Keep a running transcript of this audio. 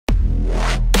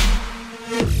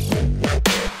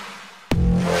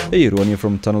Hey, Ruan here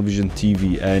from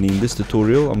TunnelvizionTV, and in this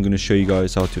tutorial I'm going to show you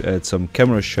guys how to add some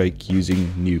camera shake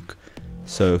using Nuke.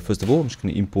 So first of all, I'm just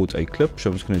going to import a clip, so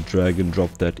I'm just going to drag and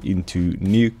drop that into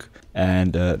Nuke,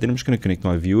 and then I'm just going to connect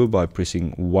my viewer by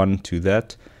pressing 1 to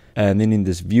that, and then in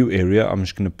this view area I'm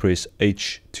just going to press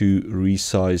H to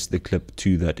resize the clip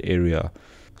to that area.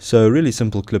 So really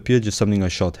simple clip here, just something I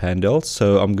shot handheld.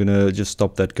 So I'm going to just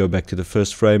stop that, go back to the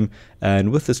first frame, and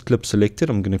with this clip selected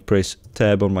I'm going to press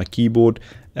tab on my keyboard,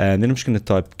 and then I'm just going to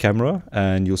type camera,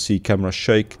 and you'll see camera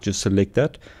shake. Just select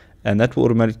that, and that will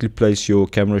automatically place your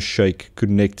camera shake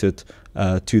connected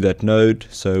to that node.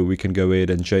 So we can go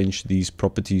ahead and change these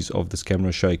properties of this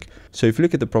camera shake. So if you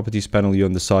look at the properties panel here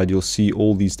on the side, you'll see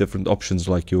all these different options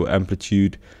like your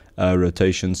amplitude,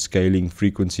 rotation, scaling,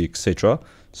 frequency, etc.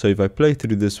 So if I play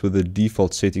through this with the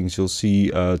default settings, you'll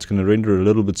see it's going to render a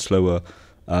little bit slower,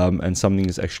 and something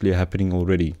is actually happening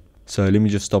already. So let me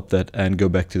just stop that and go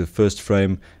back to the first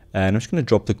frame, and I'm just going to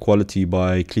drop the quality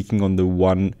by clicking on the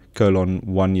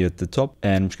 1:1 here at the top,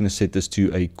 and I'm just going to set this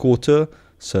to a quarter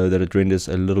so that it renders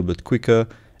a little bit quicker.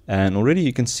 And already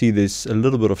you can see there's a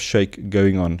little bit of shake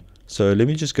going on. So let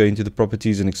me just go into the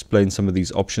properties and explain some of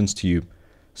these options to you.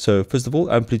 So first of all,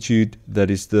 amplitude,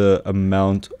 that is the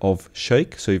amount of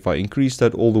shake. So if I increase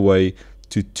that all the way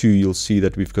to 2, you'll see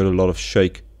that we've got a lot of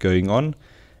shake going on.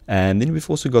 And then we've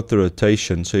also got the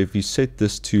rotation. So if you set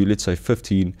this to, let's say,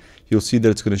 15, you'll see that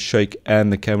it's going to shake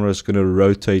and the camera is going to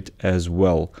rotate as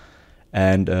well.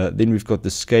 And then we've got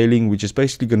the scaling, which is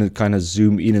basically going to kind of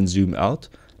zoom in and zoom out.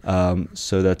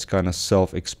 So that's kind of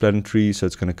self-explanatory. So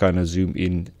it's going to kind of zoom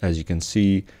in, as you can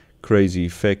see, crazy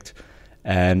effect.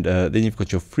 And then you've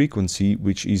got your frequency,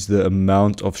 which is the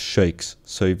amount of shakes.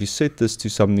 So if you set this to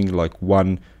something like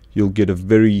 1, you'll get a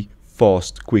very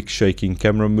fast, quick shaking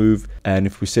camera move. And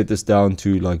if we set this down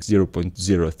to like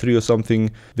 0.03 or something,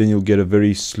 then you'll get a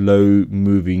very slow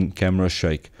moving camera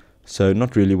shake. So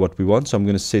not really what we want. So I'm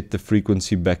going to set the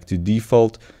frequency back to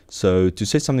default. So to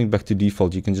set something back to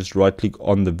default, you can just right click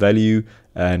on the value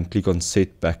and click on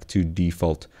set back to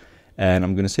default. And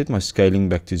I'm going to set my scaling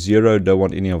back to 0, don't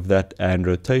want any of that, and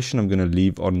rotation I'm going to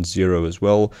leave on 0 as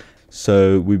well.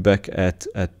 So we're back at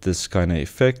this kind of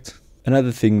effect.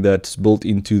 Another thing that's built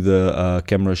into the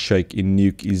camera shake in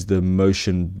Nuke is the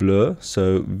motion blur.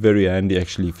 So very handy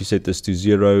actually. If you set this to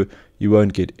 0, you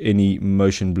won't get any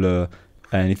motion blur.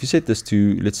 And if you set this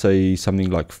to, let's say, something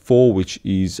like 4, which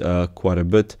is quite a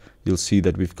bit, you'll see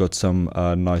that we've got some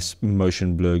nice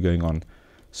motion blur going on.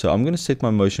 So I'm going to set my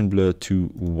motion blur to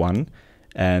 1,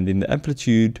 and in the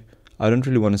amplitude I don't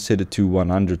really want to set it to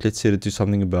 100. Let's set it to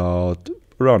something about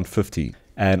around 50.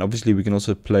 And obviously we can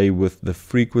also play with the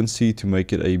frequency to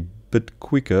make it a bit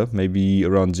quicker, maybe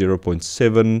around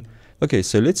 0.7. Okay,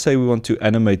 so let's say we want to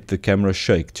animate the camera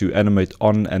shake, to animate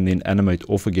on and then animate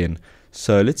off again.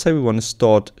 So let's say we want to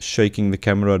start shaking the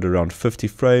camera at around 50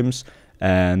 frames,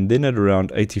 and then at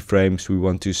around 80 frames we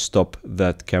want to stop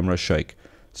that camera shake.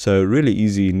 So really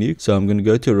easy in Nuke. So I'm going to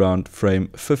go to around frame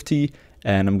 50,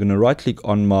 and I'm going to right click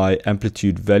on my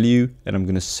amplitude value, and I'm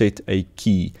going to set a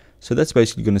key. So that's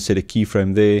basically going to set a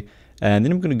keyframe there, and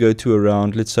then I'm going to go to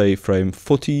around, let's say, frame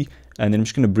 40, and then I'm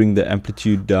just going to bring the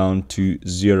amplitude down to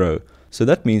 0. So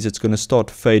that means it's going to start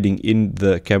fading in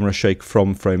the camera shake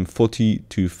from frame 40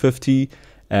 to 50,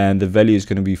 and the value is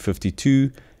going to be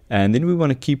 52. And then we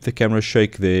want to keep the camera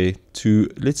shake there to,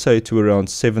 let's say, to around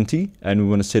 70, and we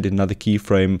want to set another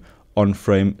keyframe on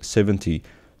frame 70.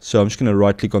 So I'm just going to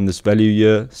right click on this value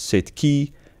here, set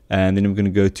key, and then I'm going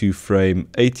to go to frame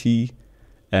 80,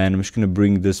 and I'm just going to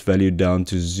bring this value down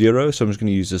to 0. So I'm just going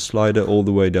to use the slider all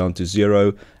the way down to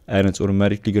 0, and it's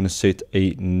automatically going to set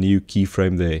a new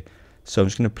keyframe there. So I'm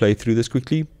just going to play through this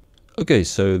quickly. Okay,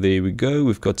 so there we go.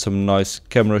 We've got some nice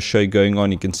camera shake going on.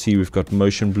 You can see we've got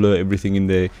motion blur, everything in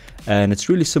there, and it's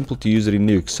really simple to use it in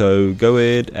Nuke. So go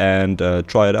ahead and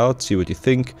try it out, see what you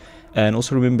think, and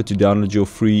also remember to download your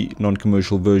free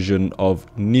non-commercial version of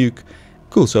Nuke.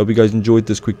 Cool, so I hope you guys enjoyed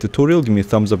this quick tutorial. Give me a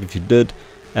thumbs up if you did,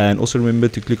 and also remember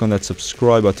to click on that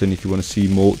subscribe button if you want to see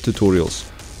more tutorials.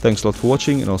 Thanks a lot for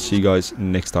watching, and I'll see you guys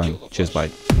next time. Cheers,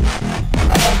 bye.